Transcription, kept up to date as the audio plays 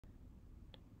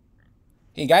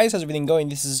Hey guys, how's everything going?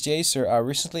 This is JSer.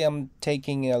 Recently, I'm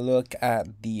taking a look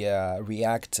at the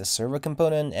React server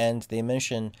component, and they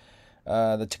mention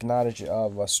the technology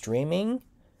of streaming.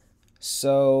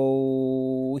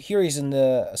 So here is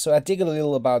I dig a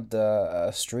little about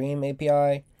the Stream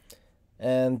API,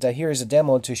 and here is a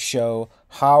demo to show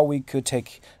how we could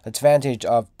take advantage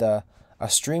of the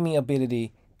streaming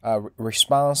ability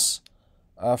response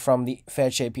from the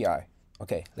Fetch API.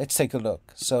 Okay, let's take a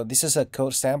look. So this is a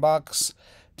code sandbox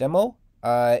demo.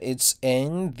 It's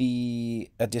in the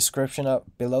description up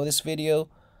below this video.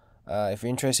 If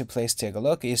you're interested, please take a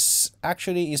look. It's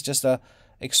just a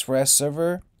Express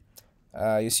server.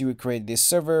 You see, we create this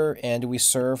server and we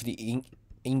serve the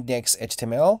index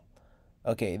HTML.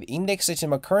 Okay, the index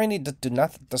HTML currently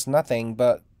does nothing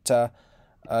but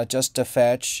just to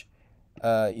fetch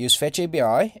use Fetch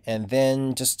API and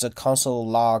then just console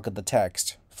log the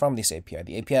text from this API.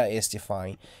 The API is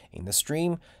defined in the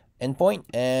stream endpoint,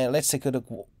 and let's take a look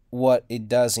what it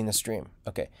does in the stream.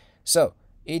 Okay, so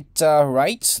it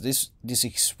writes this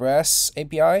Express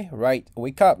API,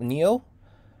 wake up Neo,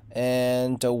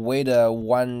 and wait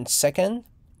 1 second.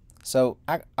 So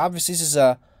obviously this is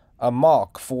a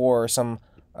mock for some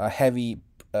heavy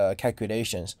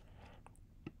calculations,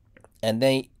 and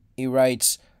then it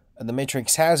writes the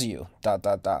matrix has you ...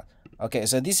 Okay,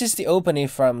 so this is the opening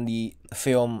from the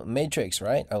film Matrix,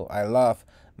 right? Oh, I love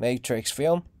Matrix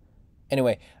film.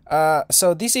 Anyway,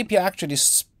 so this API actually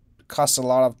costs a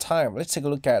lot of time. Let's take a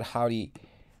look at how it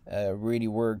really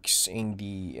works in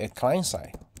the client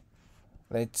side.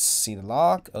 Let's see the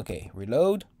log. Okay,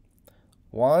 reload.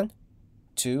 1,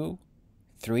 2,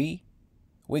 3.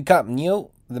 Wake up,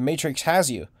 Neo. The Matrix has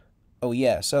you. Oh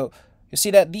yeah, so you see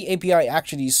that the API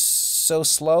actually is so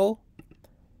slow.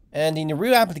 And in the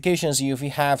real applications, if you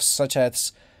have such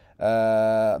as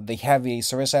the heavy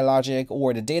server-side logic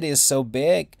or the data is so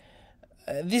big,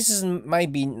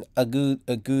 might be a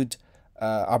good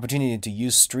opportunity to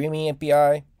use streaming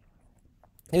API.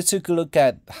 Let's take a look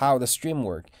at how the stream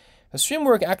work. The stream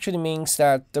work actually means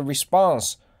that the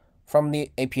response from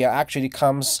the API actually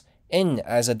comes in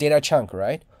as a data chunk,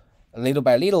 right? Little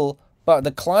by little, but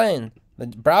the client, the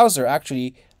browser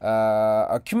actually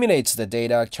accumulates the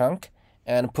data chunk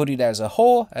and put it as a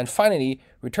whole, and finally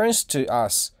returns to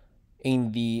us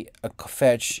in the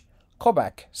fetch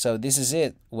callback. So this is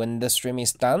it when the stream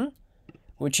is done,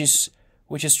 which is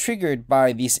triggered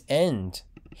by this end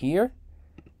here.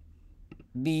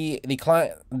 The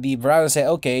browser say,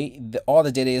 okay, all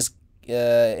the data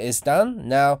is done.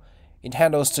 Now it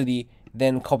handles to the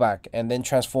then callback and then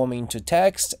transform into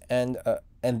text and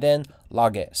then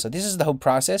log it. So this is the whole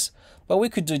process, but we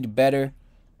could do it better.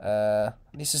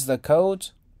 This is the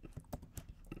code.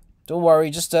 Don't worry,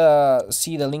 just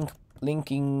see the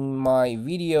link in my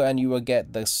video and you will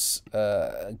get this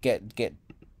get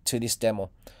to this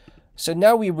demo. So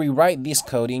now we rewrite this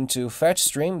code into fetch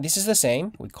stream. This is the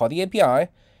same. We call the API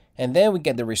and then we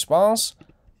get the response,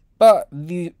 but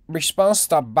the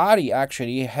response.body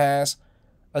actually has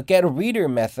a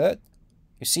getReader method.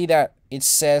 You see that it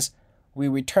says we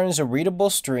returns a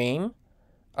readable stream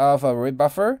of a read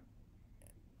buffer.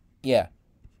 Yeah,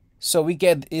 so we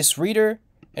get this reader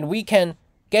and we can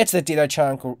get the data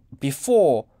chunk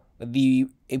before the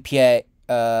API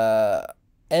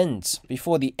ends,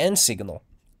 before the end signal.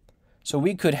 So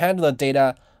we could handle the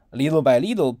data little by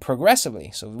little progressively,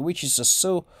 so which is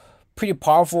so pretty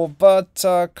powerful, but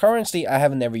currently I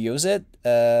have never used it.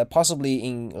 Possibly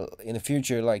in the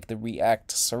future, like the React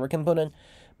server component,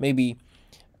 maybe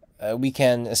we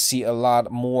can see a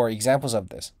lot more examples of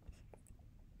this.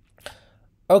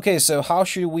 Okay, so how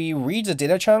should we read the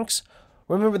data chunks?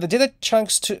 Remember, the data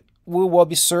chunks will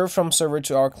be served from server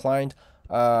to our client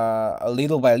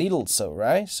little by little, so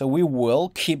right? So we will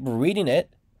keep reading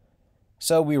it.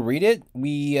 So we read it,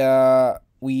 we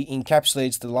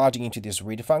encapsulate the logic into this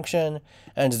read function,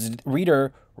 and the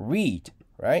reader read,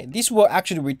 right? This will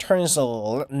actually return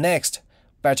the next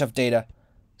batch of data.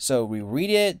 So we read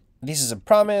it, this is a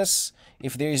promise.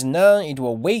 If there is none, it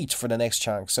will wait for the next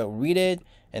chunk. So read it,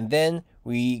 and then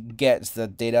we get the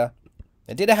data.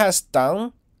 The data has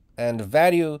done and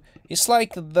value. It's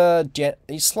like the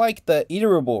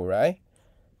iterable, right?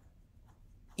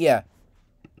 Yeah.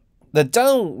 The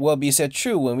done will be set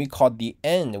true when we call the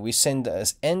end. We send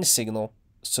as end signal,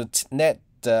 so let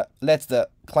the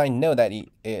client know that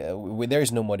there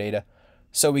is no more data.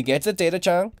 So we get the data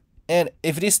chunk, and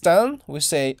if it is done, we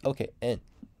say okay, end,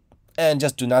 and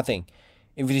just do nothing.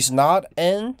 If it is not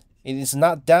end, it is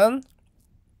not done,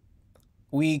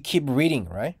 we keep reading,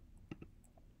 right?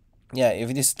 Yeah, if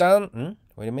it is done,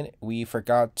 wait a minute, we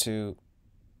forgot to.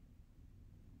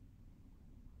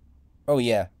 Oh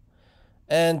yeah,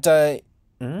 And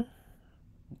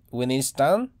when it's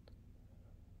done,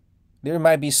 there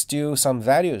might be still some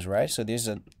values, right? So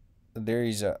there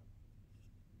is a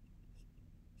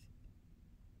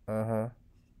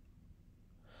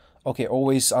okay,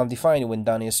 always undefined when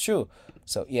done is true.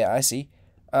 So yeah, I see.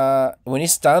 When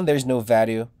it's done, there's no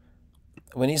value.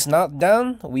 When it's not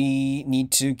done, we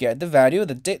need to get the value.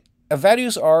 The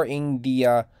values are in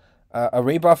the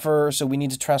array buffer, so we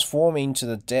need to transform into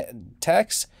the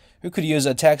text. We could use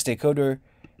a text decoder,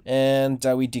 and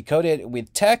we decode it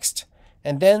with text,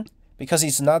 and then because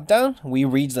it's not done, we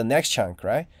read the next chunk,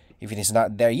 right? If it is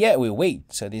not there yet, we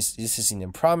wait. So this is in the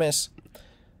promise.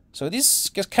 So this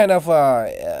is kind of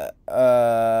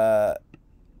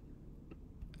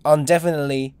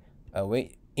indefinitely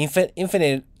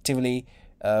infinitively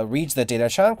reads the data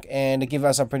chunk and give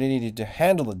us opportunity to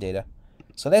handle the data.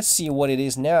 So let's see what it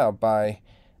is now by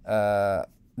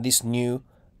this new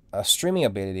streaming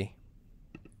ability.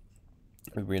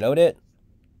 We reload it.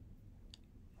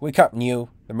 Wake up new.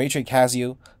 The matrix has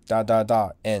you. ...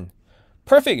 N.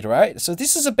 Perfect, right? So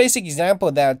this is a basic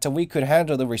example that we could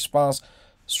handle the response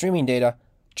streaming data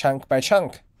chunk by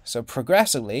chunk, so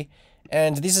progressively.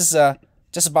 And this is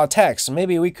just about text.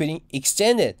 Maybe we could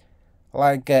extend it,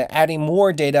 like adding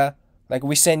more data, like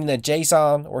we sending a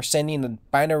JSON or sending a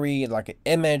binary, like an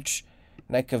image,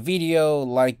 like a video,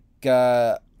 like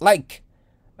the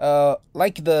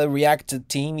React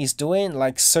team is doing,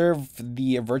 like serve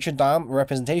the virtual DOM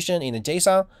representation in a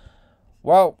JSON.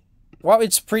 Well,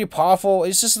 it's pretty powerful.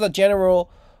 It's just the general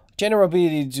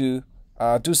ability to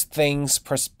do things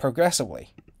progressively.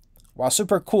 Wow,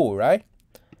 super cool, right?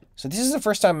 So this is the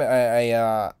first time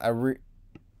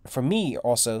for me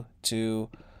also to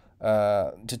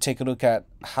take a look at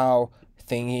how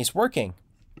thing is working.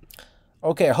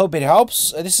 Okay, I hope it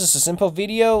helps. This is a simple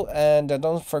video, and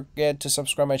don't forget to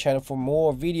subscribe my channel for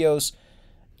more videos.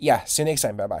 Yeah, see you next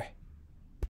time. Bye bye.